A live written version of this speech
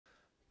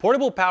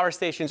Portable power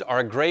stations are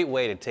a great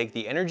way to take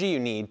the energy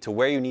you need to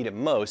where you need it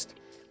most,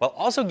 while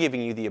also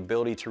giving you the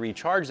ability to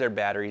recharge their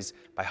batteries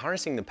by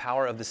harnessing the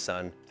power of the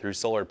sun through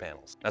solar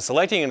panels. Now,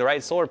 selecting the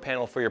right solar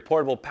panel for your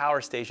portable power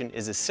station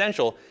is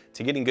essential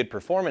to getting good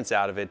performance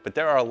out of it, but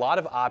there are a lot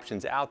of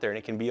options out there and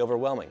it can be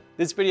overwhelming.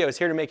 This video is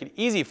here to make it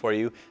easy for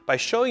you by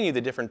showing you the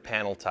different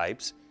panel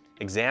types,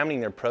 examining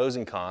their pros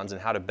and cons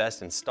and how to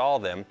best install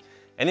them,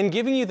 and then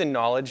giving you the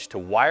knowledge to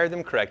wire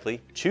them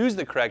correctly, choose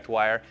the correct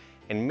wire,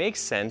 and make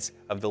sense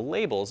of the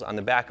labels on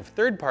the back of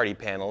third-party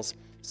panels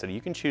so that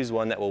you can choose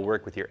one that will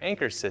work with your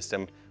Anker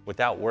system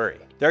without worry.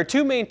 There are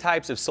two main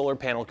types of solar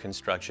panel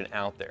construction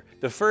out there.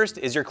 The first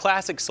is your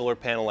classic solar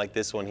panel like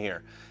this one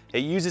here.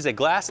 It uses a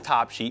glass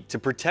top sheet to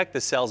protect the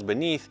cells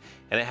beneath,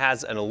 and it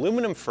has an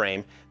aluminum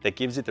frame that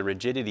gives it the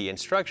rigidity and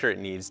structure it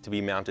needs to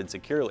be mounted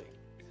securely.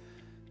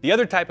 The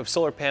other type of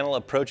solar panel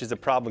approaches the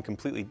problem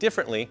completely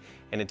differently,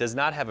 and it does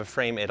not have a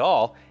frame at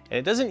all, and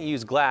it doesn't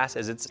use glass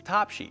as its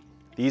top sheet.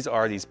 These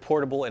are these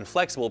portable and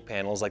flexible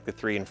panels like the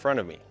three in front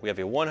of me. We have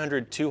a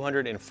 100,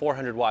 200, and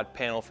 400 watt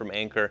panel from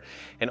Anker,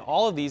 and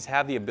all of these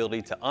have the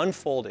ability to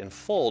unfold and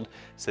fold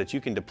so that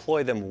you can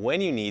deploy them when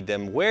you need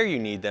them, where you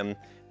need them,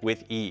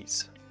 with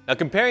ease. Now,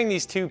 comparing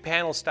these two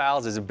panel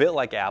styles is a bit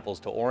like apples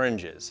to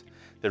oranges.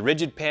 The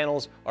rigid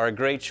panels are a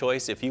great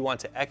choice if you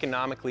want to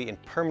economically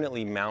and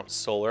permanently mount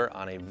solar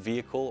on a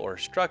vehicle or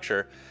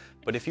structure,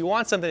 but if you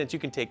want something that you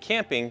can take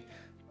camping,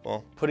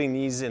 well, putting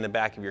these in the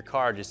back of your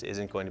car just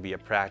isn't going to be a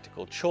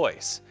practical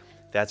choice.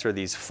 That's where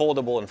these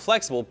foldable and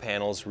flexible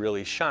panels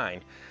really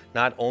shine.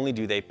 Not only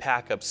do they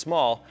pack up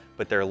small,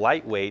 but they're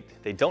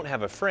lightweight, they don't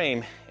have a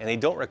frame, and they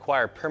don't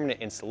require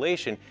permanent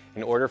installation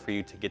in order for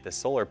you to get the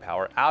solar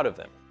power out of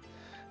them.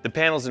 The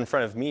panels in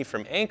front of me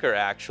from Anker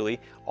actually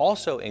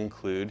also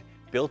include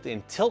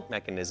built-in tilt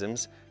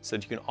mechanisms so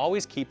that you can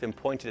always keep them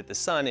pointed at the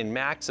sun and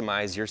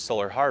maximize your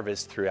solar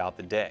harvest throughout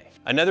the day.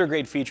 Another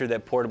great feature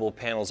that portable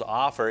panels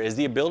offer is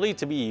the ability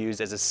to be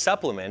used as a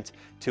supplement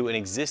to an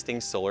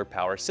existing solar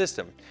power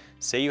system.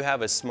 Say you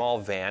have a small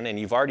van and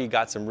you've already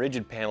got some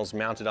rigid panels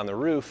mounted on the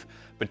roof,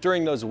 but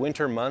during those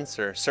winter months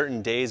or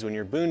certain days when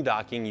you're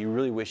boondocking, you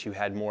really wish you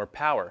had more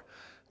power.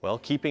 Well,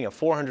 keeping a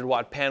 400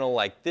 watt panel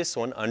like this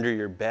one under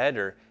your bed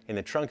or in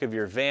the trunk of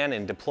your van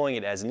and deploying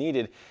it as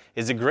needed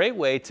is a great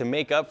way to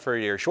make up for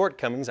your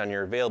shortcomings on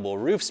your available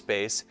roof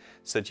space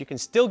so that you can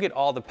still get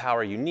all the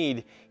power you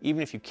need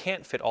even if you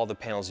can't fit all the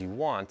panels you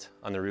want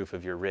on the roof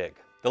of your rig.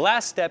 The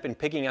last step in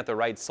picking out the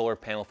right solar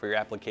panel for your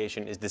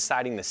application is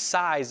deciding the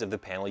size of the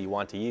panel you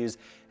want to use,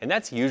 and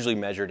that's usually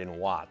measured in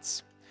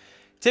watts.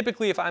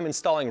 Typically, if I'm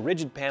installing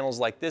rigid panels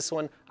like this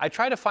one, I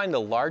try to find the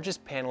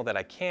largest panel that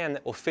I can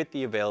that will fit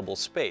the available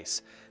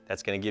space.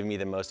 That's going to give me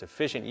the most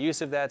efficient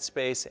use of that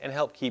space and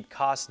help keep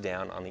costs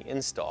down on the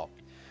install.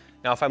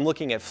 Now, if I'm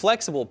looking at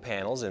flexible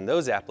panels in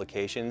those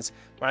applications,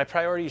 my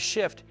priorities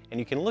shift, and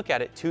you can look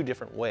at it two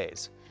different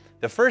ways.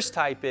 The first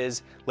type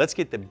is, let's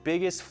get the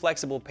biggest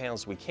flexible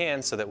panels we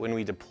can so that when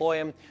we deploy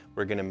them,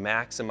 we're going to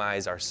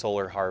maximize our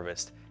solar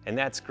harvest. And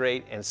that's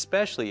great, and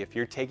especially if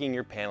you're taking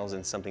your panels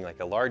in something like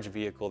a large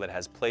vehicle that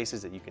has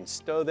places that you can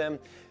stow them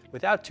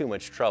without too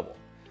much trouble.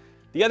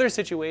 The other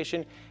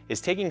situation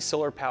is taking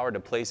solar power to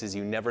places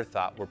you never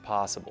thought were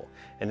possible.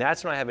 And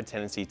that's when I have a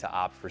tendency to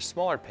opt for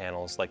smaller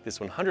panels like this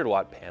 100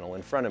 watt panel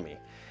in front of me.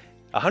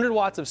 100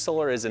 watts of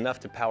solar is enough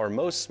to power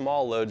most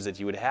small loads that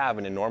you would have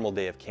in a normal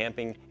day of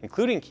camping,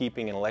 including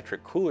keeping an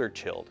electric cooler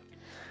chilled.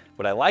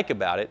 What I like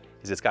about it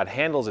is it's got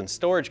handles and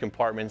storage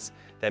compartments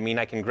that mean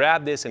I can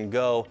grab this and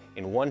go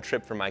in one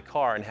trip from my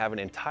car and have an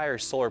entire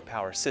solar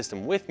power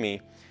system with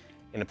me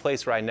in a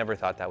place where I never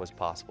thought that was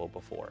possible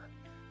before.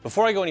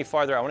 Before I go any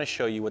farther, I want to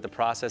show you what the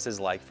process is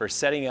like for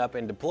setting up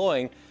and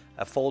deploying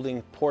a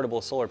folding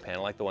portable solar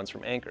panel like the ones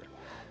from Anker.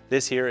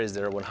 This here is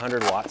their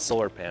 100 watt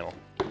solar panel.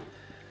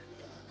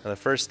 Now, the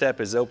first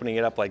step is opening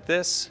it up like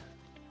this,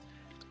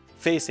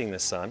 facing the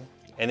sun,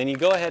 and then you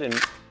go ahead and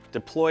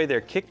deploy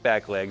their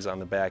kickback legs on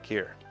the back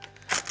here.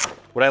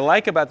 What I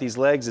like about these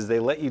legs is they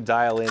let you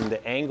dial in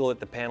the angle that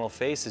the panel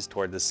faces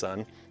toward the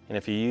sun, and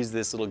if you use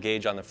this little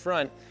gauge on the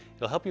front,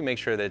 it'll help you make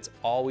sure that it's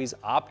always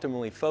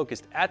optimally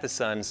focused at the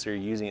sun so you're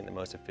using it in the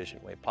most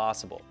efficient way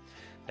possible.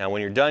 Now,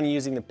 when you're done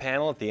using the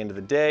panel at the end of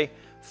the day,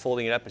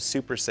 folding it up is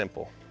super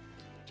simple.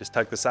 Just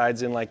tuck the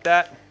sides in like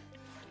that,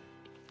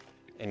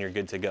 and you're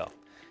good to go.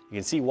 You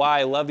can see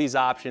why I love these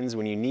options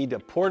when you need a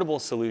portable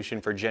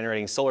solution for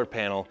generating solar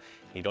panel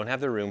and you don't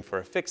have the room for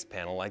a fixed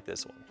panel like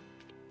this one.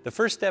 The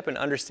first step in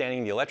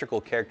understanding the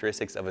electrical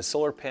characteristics of a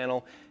solar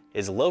panel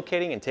is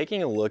locating and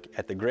taking a look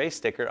at the gray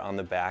sticker on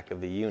the back of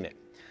the unit.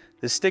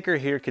 This sticker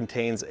here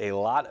contains a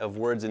lot of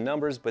words and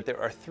numbers, but there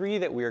are three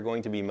that we are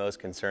going to be most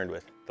concerned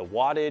with: the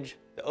wattage,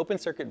 the open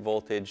circuit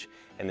voltage,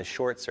 and the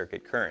short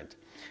circuit current.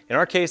 In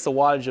our case, the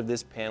wattage of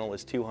this panel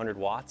is 200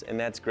 watts, and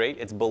that's great.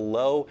 It's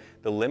below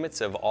the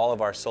limits of all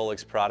of our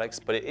SOLIX products,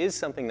 but it is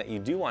something that you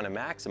do want to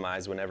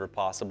maximize whenever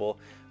possible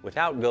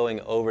without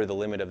going over the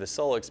limit of the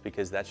SOLIX,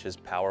 because that's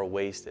just power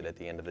wasted at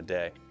the end of the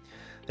day.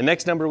 The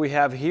next number we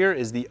have here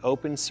is the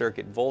open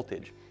circuit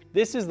voltage.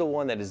 This is the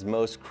one that is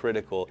most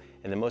critical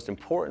and the most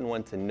important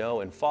one to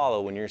know and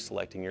follow when you're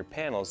selecting your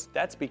panels.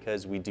 That's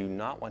because we do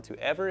not want to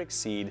ever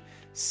exceed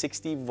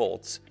 60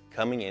 volts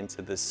coming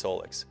into the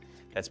SOLIX.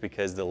 That's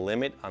because the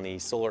limit on the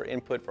solar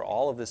input for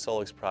all of the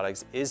SOLIX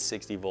products is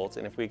 60 volts,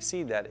 and if we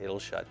exceed that, it'll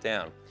shut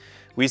down.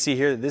 We see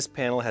here that this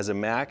panel has a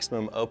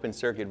maximum open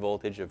circuit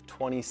voltage of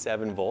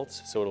 27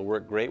 volts, so it'll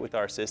work great with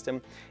our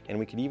system, and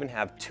we could even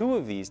have two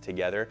of these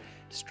together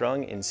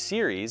strung in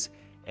series,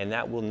 and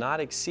that will not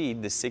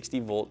exceed the 60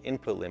 volt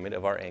input limit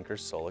of our Anker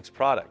SOLIX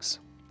products.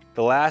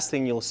 The last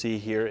thing you'll see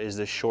here is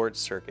the short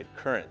circuit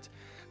current.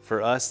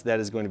 For us, that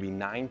is going to be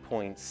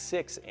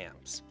 9.6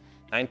 amps.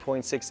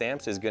 9.6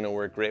 amps is going to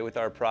work great with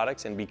our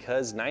products, and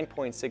because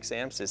 9.6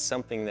 amps is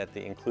something that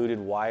the included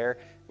wire,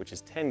 which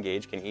is 10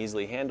 gauge, can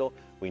easily handle,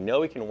 we know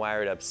we can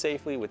wire it up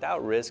safely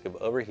without risk of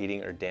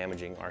overheating or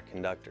damaging our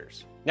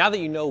conductors. Now that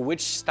you know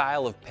which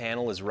style of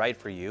panel is right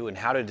for you and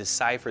how to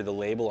decipher the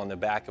label on the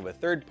back of a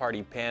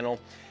third-party panel,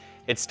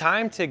 it's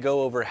time to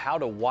go over how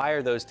to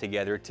wire those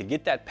together to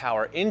get that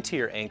power into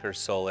your Anker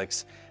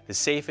SOLIX the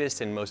safest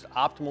and most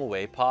optimal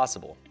way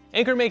possible.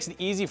 Anker makes it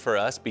easy for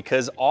us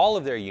because all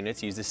of their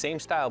units use the same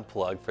style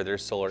plug for their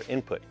solar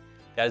input.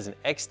 That is an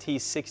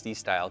XT60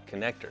 style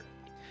connector.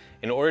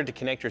 In order to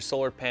connect your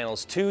solar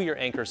panels to your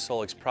Anker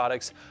SOLIX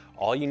products,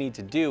 all you need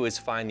to do is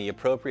find the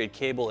appropriate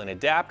cable and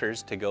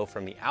adapters to go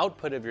from the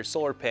output of your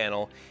solar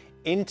panel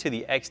into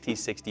the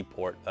XT60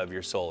 port of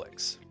your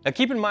SOLIX. Now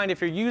keep in mind,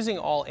 if you're using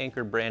all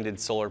Anker branded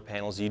solar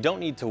panels, you don't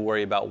need to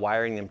worry about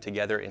wiring them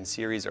together in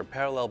series or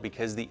parallel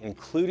because the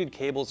included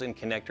cables and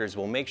connectors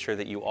will make sure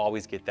that you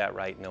always get that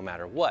right no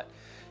matter what.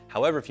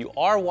 However, if you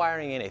are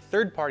wiring in a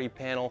third-party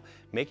panel,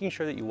 making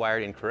sure that you wire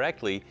it in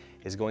correctly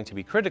is going to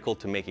be critical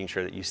to making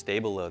sure that you stay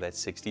below that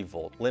 60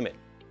 volt limit.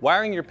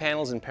 Wiring your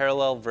panels in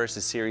parallel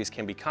versus series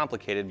can be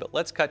complicated, but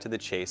let's cut to the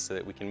chase so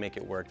that we can make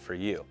it work for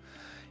you.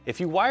 If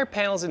you wire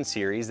panels in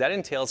series, that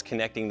entails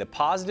connecting the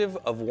positive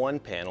of one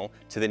panel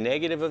to the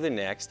negative of the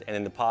next, and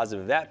then the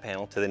positive of that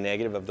panel to the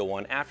negative of the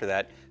one after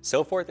that,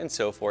 so forth and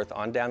so forth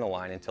on down the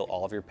line until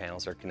all of your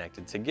panels are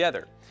connected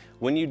together.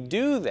 When you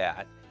do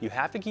that, you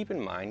have to keep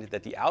in mind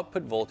that the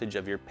output voltage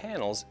of your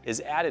panels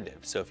is additive.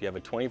 So if you have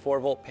a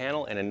 24 volt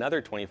panel and another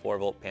 24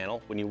 volt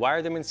panel, when you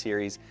wire them in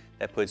series,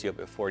 that puts you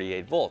up at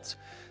 48 volts.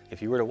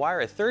 If you were to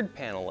wire a third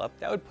panel up,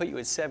 that would put you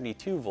at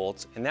 72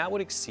 volts, and that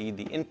would exceed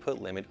the input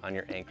limit on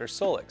your Anker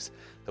SOLIX.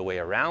 The way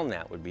around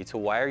that would be to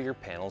wire your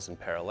panels in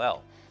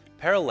parallel.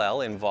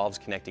 Parallel involves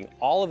connecting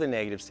all of the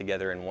negatives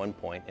together in one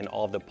point and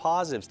all of the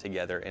positives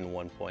together in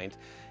one point,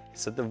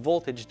 so the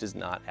voltage does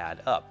not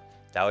add up.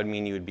 That would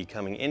mean you would be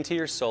coming into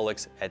your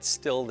SOLIX at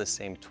still the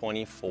same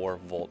 24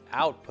 volt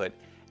output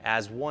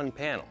as one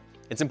panel.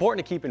 It's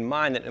important to keep in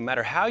mind that no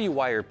matter how you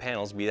wire your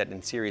panels, be that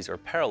in series or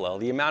parallel,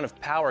 the amount of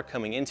power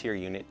coming into your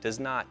unit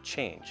does not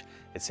change.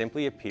 It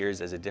simply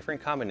appears as a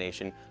different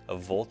combination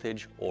of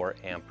voltage or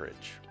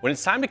amperage. When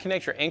it's time to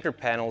connect your Anker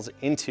panels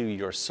into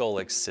your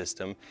SOLIX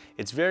system,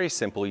 it's very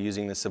simple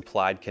using the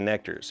supplied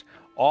connectors.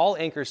 All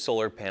Anker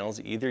solar panels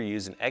either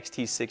use an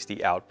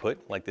XT60 output,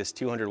 like this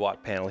 200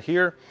 watt panel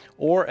here,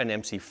 or an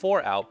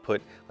MC4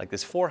 output, like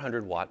this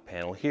 400 watt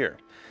panel here.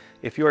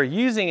 If you are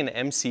using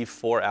an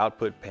MC4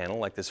 output panel,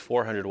 like this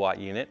 400 watt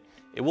unit,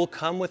 it will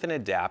come with an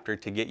adapter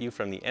to get you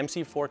from the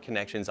MC4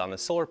 connections on the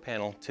solar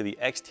panel to the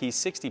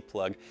XT60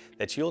 plug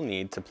that you'll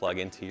need to plug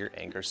into your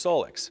Anker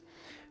SOLIX.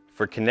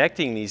 For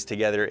connecting these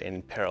together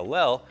in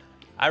parallel,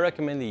 I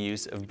recommend the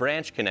use of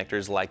branch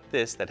connectors like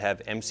this that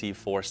have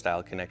MC4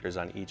 style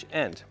connectors on each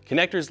end.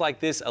 Connectors like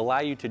this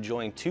allow you to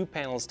join two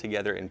panels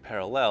together in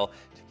parallel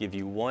to give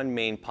you one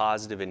main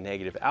positive and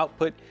negative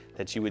output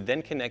that you would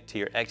then connect to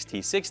your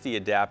XT60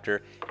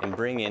 adapter and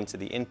bring into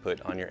the input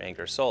on your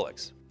Anker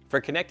SOLIX. For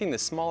connecting the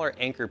smaller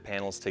Anker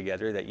panels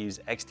together that use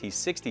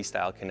XT60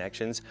 style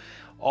connections,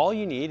 all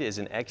you need is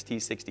an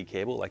XT60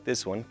 cable like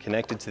this one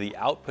connected to the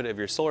output of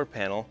your solar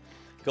panel,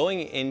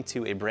 going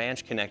into a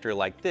branch connector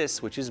like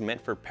this, which is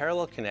meant for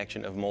parallel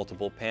connection of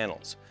multiple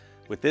panels.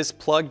 With this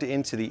plugged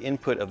into the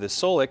input of the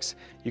SOLIX,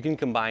 you can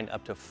combine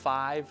up to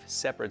 5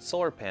 separate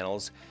solar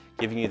panels,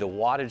 giving you the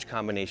wattage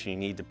combination you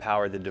need to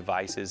power the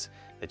devices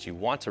that you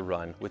want to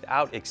run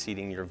without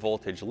exceeding your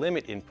voltage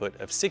limit input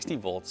of 60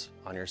 volts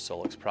on your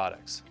SOLIX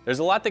products. There's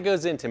a lot that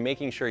goes into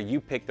making sure you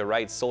pick the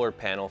right solar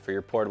panel for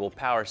your portable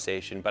power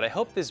station, but I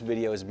hope this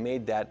video has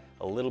made that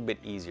a little bit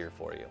easier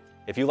for you.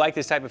 If you like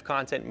this type of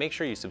content, make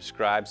sure you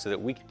subscribe so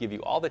that we can give you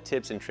all the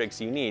tips and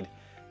tricks you need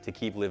to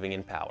keep living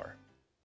in power.